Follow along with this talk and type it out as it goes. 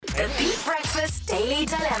Daily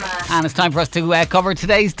Dilemma. And it's time for us to cover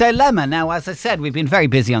today's dilemma. Now, as I said, we've been very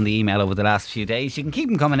busy on the email over the last few days. You can keep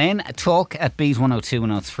them coming in. Talk at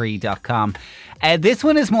bees102103.com. This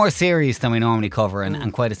one is more serious than we normally cover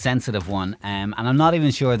and quite a sensitive one. And I'm not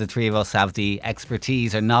even sure the three of us have the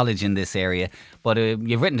expertise or knowledge in this area. But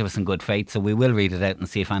you've written to us in good faith, so we will read it out and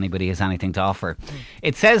see if anybody has anything to offer.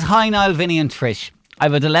 It says, "Hi Niall, Vinny and Trish. I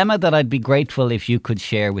have a dilemma that I'd be grateful if you could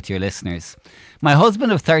share with your listeners. My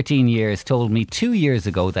husband of 13 years told me 2 years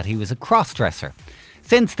ago that he was a cross-dresser.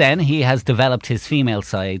 Since then, he has developed his female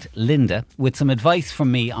side, Linda, with some advice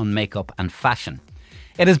from me on makeup and fashion.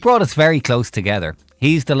 It has brought us very close together.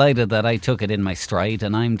 He's delighted that I took it in my stride,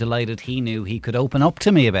 and I'm delighted he knew he could open up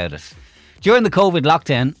to me about it. During the COVID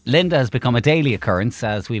lockdown, Linda has become a daily occurrence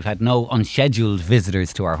as we've had no unscheduled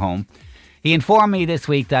visitors to our home. He informed me this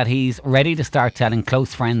week that he's ready to start telling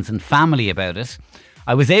close friends and family about it.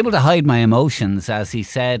 I was able to hide my emotions as he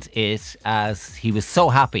said it, as he was so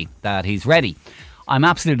happy that he's ready. I'm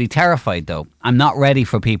absolutely terrified though. I'm not ready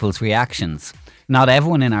for people's reactions. Not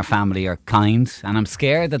everyone in our family are kind, and I'm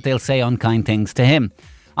scared that they'll say unkind things to him.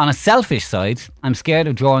 On a selfish side, I'm scared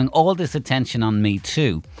of drawing all this attention on me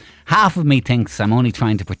too. Half of me thinks I'm only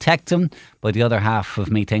trying to protect him, but the other half of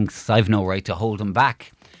me thinks I've no right to hold him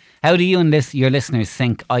back. How do you and your listeners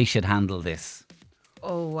think I should handle this?"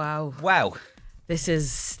 Oh, wow. Wow. This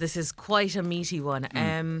is quite a meaty one.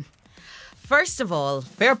 First of all,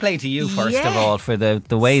 Fair play to you, first of Yeah. all, for the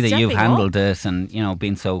way that you've Stepping handled it and, you know,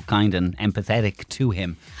 being so kind and empathetic to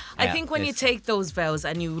him. I think when you take those vows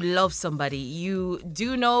and you love somebody, you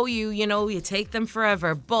do know you take them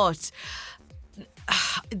forever, but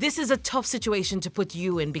this is a tough situation to put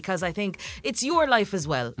you in because I think it's your life as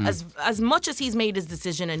well. As much as he's made his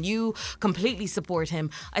decision and you completely support him,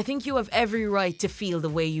 I think you have every right to feel the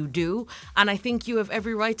way you do. And I think you have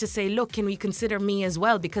every right to say, look, can we consider me as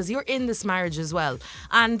well? Because you're in this marriage as well.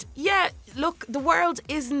 And yeah, look, the world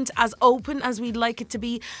isn't as open as we'd like it to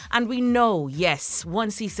be. And we know, yes,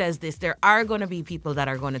 once he says this, there are going to be people that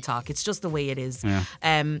are going to talk. It's just the way it is. Yeah.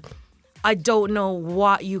 I don't know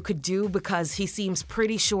what you could do because he seems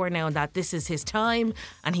pretty sure now that this is his time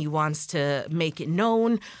and he wants to make it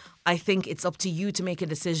known. I think it's up to you to make a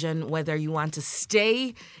decision whether you want to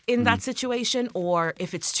stay in that situation or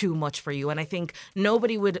if it's too much for you. And I think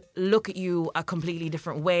nobody would look at you a completely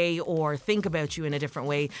different way or think about you in a different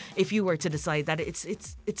way if you were to decide that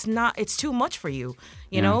it's too much for you,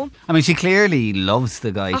 you know? I mean, she clearly loves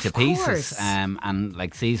the guy Of to pieces course. and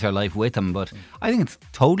like sees her life with him. But I think it's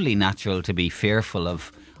totally natural to be fearful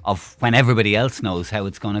of when everybody else knows how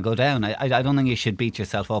it's going to go down. I don't think you should beat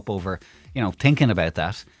yourself up over, thinking about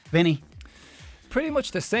that. Vinny? Pretty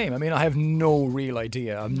much the same. I mean, I have no real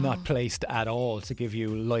idea. I'm not placed at all to give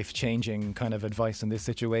you life-changing kind of advice in this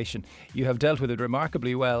situation. You have dealt with it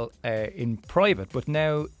remarkably well in private, but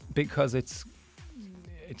now because it's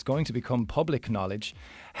going to become public knowledge,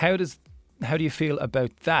 how do you feel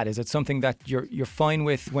about that? Is it something that you're fine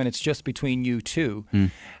with when it's just between you two?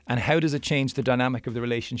 And how does it change the dynamic of the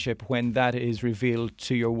relationship when that is revealed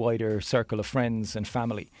to your wider circle of friends and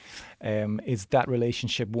family? Is that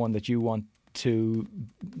relationship one that you want to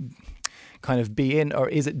kind of be in, or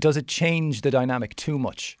does it change the dynamic too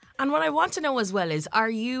much? And what I want to know as well is, are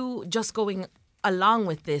you just going along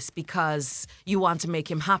with this because you want to make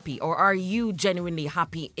him happy, or are you genuinely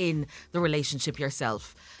happy in the relationship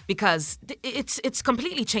yourself? Because it's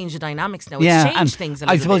completely changed the dynamics now. It's changed things a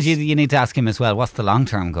little I suppose bit. you need to ask him as well, what's the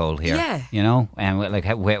long-term goal here? Yeah. Like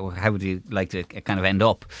how would you like to kind of end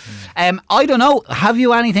up? I don't know. Have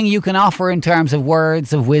you anything you can offer in terms of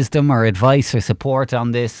words of wisdom or advice or support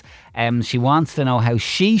on this? She wants to know how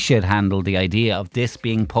she should handle the idea of this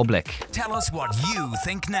being public. Tell us what you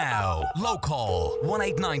think now. Local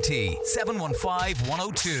 1890 715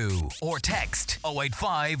 102 or text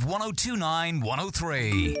 085 1029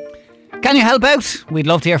 103. Can you help out? We'd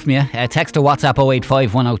love to hear from you. Text or WhatsApp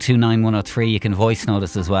 085 1029 103. You can voice note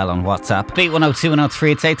us as well on WhatsApp. Beat 102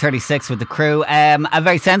 103. It's 8:36 with the crew. A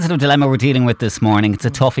very sensitive dilemma we're dealing with this morning. It's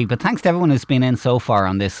a toughie, but thanks to everyone who's been in so far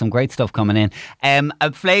on this. Some great stuff coming in.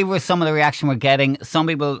 A flavour of some of the reaction we're getting. Some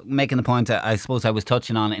people making the point I suppose I was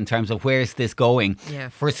touching on in terms of where's this going. Yeah.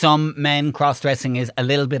 For some men, cross-dressing is a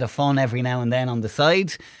little bit of fun every now and then on the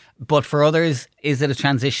side. But for others, is it a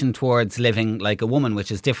transition towards living like a woman,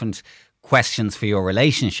 which is different questions for your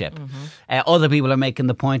relationship? Other people are making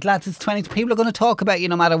the point, lads, it's 20, people are going to talk about you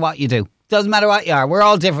no matter what you do. Doesn't matter what you are. We're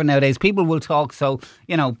all different nowadays. People will talk, so,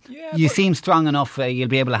 you seem strong enough, you'll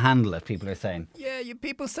be able to handle it, people are saying. Yeah,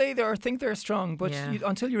 people say they or think they're strong, but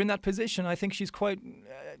until you're in that position, I think she's quite,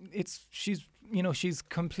 she's she's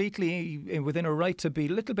completely within her right to be a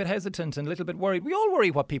little bit hesitant and a little bit worried. We all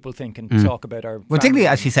worry what people think and talk about our Particularly, family.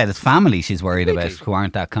 as she said, it's family she's worried about who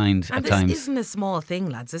aren't that kind And at this times. isn't a small thing,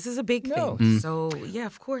 lads. This is a big No. thing. So, yeah,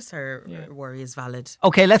 of course her worry is valid.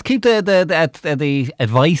 Okay, let's keep the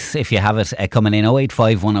advice, if you have it, coming in.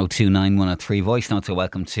 085 102 9103. Voice notes are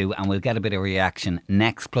welcome too, and we'll get a bit of reaction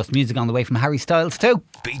next. Plus music on the way from Harry Styles too.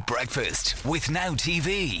 Beat Breakfast with Now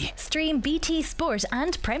TV. Stream BT Sport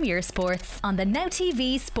and Premier Sports on the Now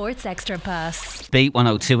TV Sports Extra Pass. Beat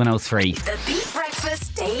 102 103. The Beat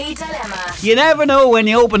Breakfast Daily Dilemma. You never know when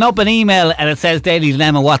you open up an email and it says Daily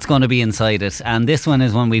Dilemma what's going to be inside it. And this one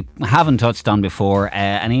is one we haven't touched on before.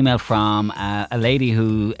 An email from a lady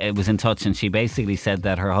who was in touch, and she basically said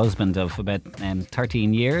that her husband of about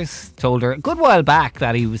 13 years told her a good while back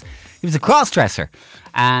that he was a cross-dresser.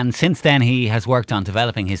 And since then he has worked on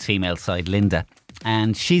developing his female side, Linda.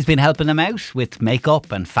 And she's been helping him out with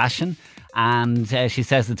makeup and fashion. And she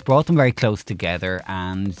says it's brought them very close together,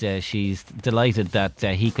 and she's delighted that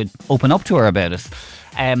he could open up to her about it.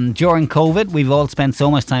 During COVID, we've all spent so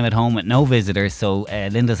much time at home with no visitors, so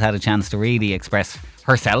Linda's had a chance to really express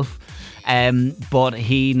herself. But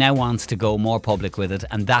he now wants to go more public with it,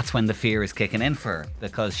 and that's when the fear is kicking in for her,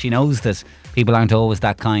 because she knows that people aren't always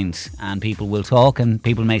that kind, and people will talk and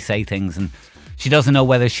people may say things, and she doesn't know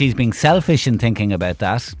whether she's being selfish in thinking about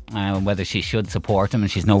that, whether she should support him and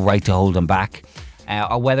she's no right to hold him back,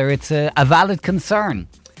 or whether it's a valid concern.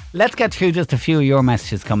 Let's get through just a few of your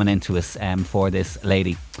messages coming into us for this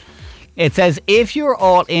lady. It says, if you're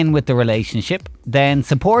all in with the relationship, then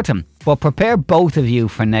support him, but prepare both of you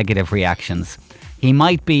for negative reactions. He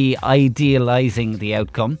might be idealising the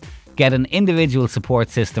outcome. Get an individual support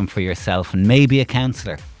system for yourself and maybe a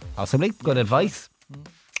counsellor. Possibly. Good advice.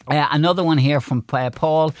 Another one here from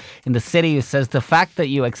Paul in the city, who says the fact that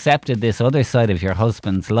you accepted this other side of your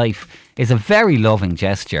husband's life is a very loving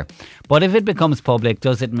gesture. But if it becomes public,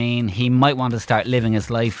 does it mean he might want to start living his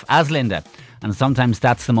life as Linda? And sometimes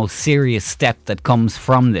that's the most serious step that comes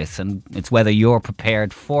from this, and it's whether you're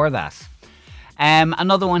prepared for that.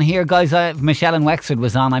 Another one here, guys. Michelle in Wexford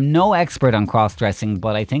was on. I'm no expert on cross-dressing,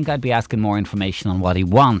 but I think I'd be asking more information on what he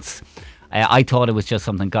wants. I thought it was just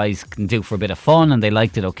something guys can do for a bit of fun, and they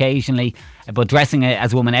liked it occasionally. But dressing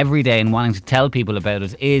as a woman every day and wanting to tell people about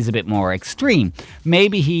it is a bit more extreme.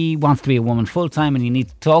 Maybe he wants to be a woman full-time, and you need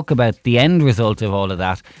to talk about the end result of all of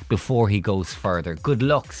that before he goes further. Good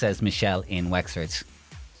luck, says Michelle in Wexford.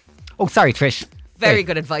 Oh, sorry, Trish. Very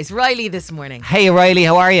good advice. Riley this morning. Hey, Riley,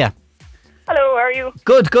 how are you? Hello, how are you?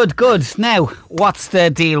 Good. Now, what's the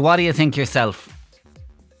deal? What do you think yourself?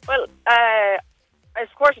 Well, of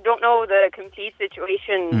course, I don't know the complete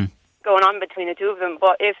situation going on between the two of them,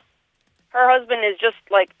 but if her husband is just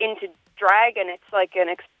like into drag and it's like an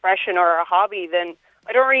expression or a hobby, then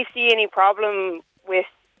I don't really see any problem with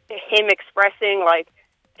him expressing like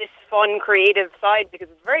this fun, creative side, because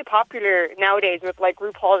it's very popular nowadays with like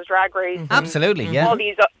RuPaul's Drag Race, Absolutely, yeah. all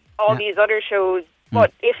these other shows.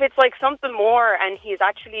 But if it's like something more and he's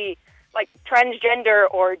actually like transgender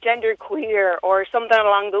or genderqueer or something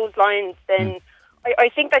along those lines, then I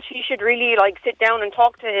think that she should really like sit down and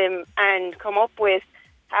talk to him and come up with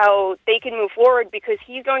how they can move forward, because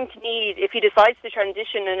he's going to need, if he decides to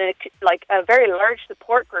transition, in a very large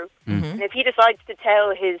support group. And if he decides to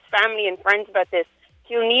tell his family and friends about this,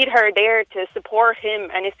 he'll need her there to support him.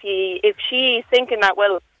 And if she's thinking that,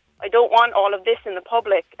 well, I don't want all of this in the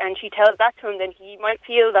public, and she tells that to him, then he might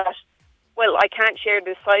feel that, well, I can't share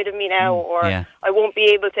this side of me now, or I won't be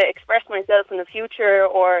able to express myself in the future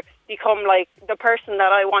or become like the person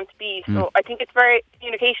that I want to be. So I think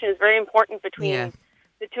communication is very important between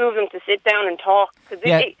the two of them, to sit down and talk.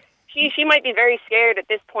 Because she might be very scared at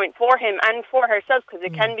this point for him and for herself, because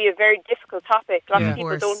it can be a very difficult topic. Lots of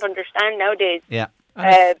people don't understand nowadays. Yeah.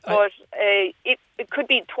 But it could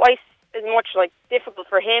be twice as much like difficult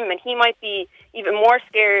for him, and he might be even more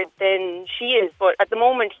scared than she is. But at the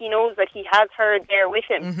moment, he knows that he has her there with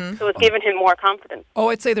him, so it's given him more confidence. Oh,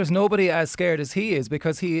 I'd say there's nobody as scared as he is,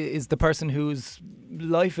 because he is the person whose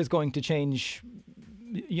life is going to change,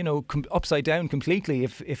 upside down completely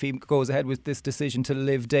if he goes ahead with this decision to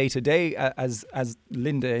live day to day as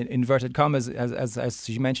Linda, in inverted commas, as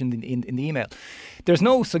she mentioned in the email. There's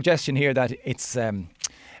no suggestion here that it's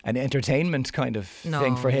an entertainment kind of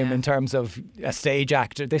thing for him in terms of a stage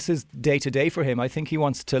actor. This is day to day for him. I think he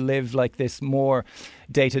wants to live like this more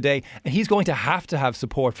day to day, and he's going to have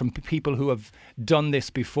support from people who have done this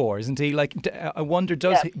before, isn't he? Like, I wonder,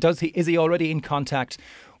 is he already in contact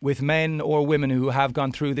with men or women who have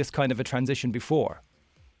gone through this kind of a transition before?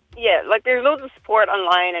 Yeah, like there's loads of support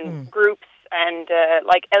online and groups and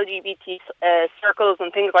like LGBT circles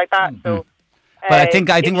and things like that. So But I think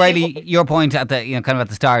Riley, your point at the kind of at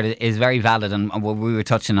the start is very valid, and what we were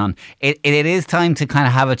touching on. It is time to kind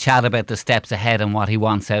of have a chat about the steps ahead and what he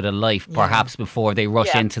wants out of life, perhaps before they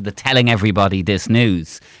rush into the telling everybody this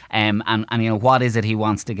news. And what is it he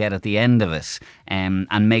wants to get at the end of it, and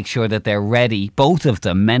make sure that they're ready, both of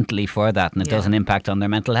them, mentally for that, and it doesn't impact on their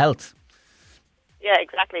mental health. Yeah,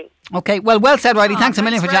 exactly. Okay, well said, Riley. Thanks a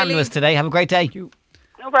million for chatting to us today. Have a great day.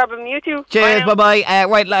 No problem. You too. Cheers. Bye-bye.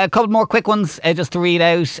 Right, a couple more quick ones just to read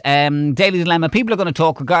out. Daily Dilemma. People are going to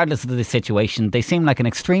talk regardless of the situation. They seem like an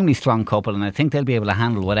extremely strong couple, and I think they'll be able to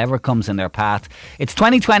handle whatever comes in their path. It's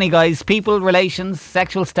 2020, guys. People, relations,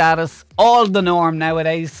 sexual status, all the norm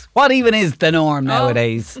nowadays. What even is the norm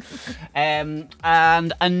nowadays? And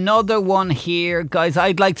another one here, guys.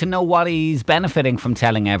 I'd like to know what he's benefiting from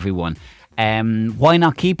telling everyone. Why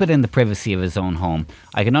not keep it in the privacy of his own home?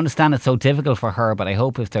 I can understand it's so difficult for her, but I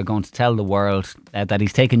hope if they're going to tell the world that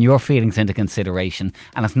he's taken your feelings into consideration,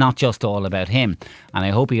 and it's not just all about him. And I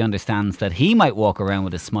hope he understands that he might walk around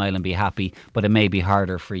with a smile and be happy, but it may be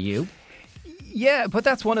harder for you. Yeah, but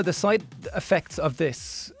that's one of the side effects of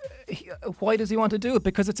this. Why does he want to do it?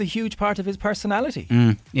 Because it's a huge part of his personality.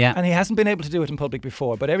 Yeah. And he hasn't been able to do it in public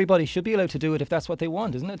before, but everybody should be allowed to do it if that's what they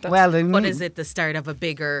want, isn't it? But is it the start of a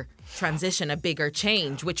bigger transition, a bigger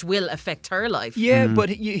change, which will affect her life? Yeah, but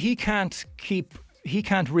he can't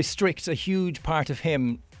restrict a huge part of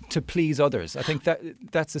him to please others. I think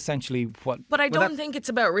that's essentially what... But I don't think it's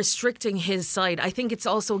about restricting his side. I think it's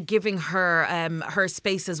also giving her her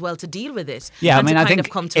space as well to deal with it. Yeah, I mean, I think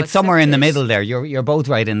it's somewhere in the middle there. You're both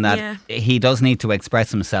right in that he does need to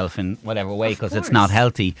express himself in whatever way, because it's not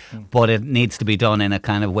healthy, but it needs to be done in a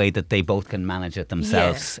kind of way that they both can manage it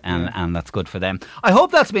themselves, and that's good for them. I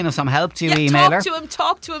hope that's been of some help to you, emailer.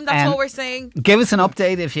 Talk to him. That's what we're saying. Give us an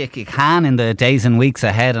update if you can in the days and weeks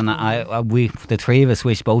ahead, and the three of us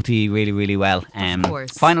wish both of you really, really well. Of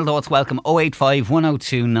course. Final thoughts welcome. 085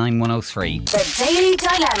 102 9103. The Daily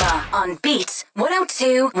Dilemma on Beat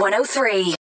 102 103.